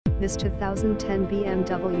This 2010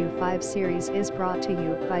 BMW 5 Series is brought to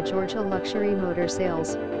you by Georgia Luxury Motor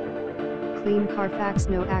Sales. Clean Carfax,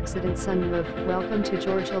 no accident sunroof. Welcome to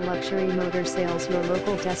Georgia Luxury Motor Sales, your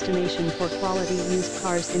local destination for quality used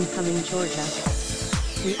cars in Cumming, Georgia.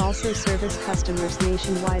 We also service customers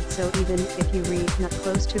nationwide, so even if you are not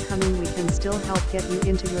close to Cumming, we can still help get you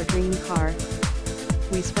into your dream car.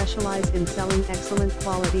 We specialize in selling excellent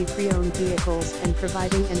quality pre-owned vehicles and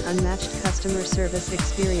providing an unmatched customer service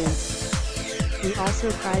experience. We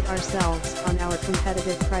also pride ourselves on our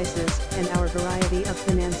competitive prices and our variety of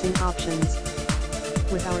financing options.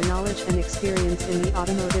 With our knowledge and experience in the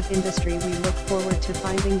automotive industry, we look forward to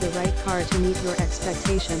finding the right car to meet your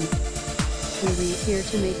expectations. We are here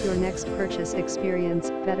to make your next purchase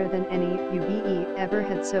experience better than any you've ever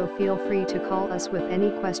had, so feel free to call us with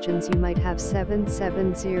any questions you might have.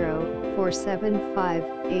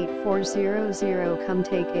 770-475-8400. Come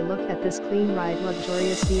take a look at this clean ride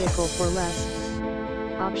luxurious vehicle for less.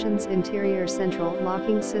 Options: interior central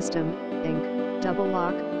locking system, Inc., double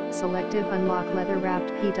lock, selective unlock, leather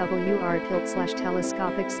wrapped PWR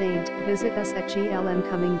tilt/telescopic. Visit us at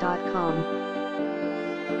glmcumming.com.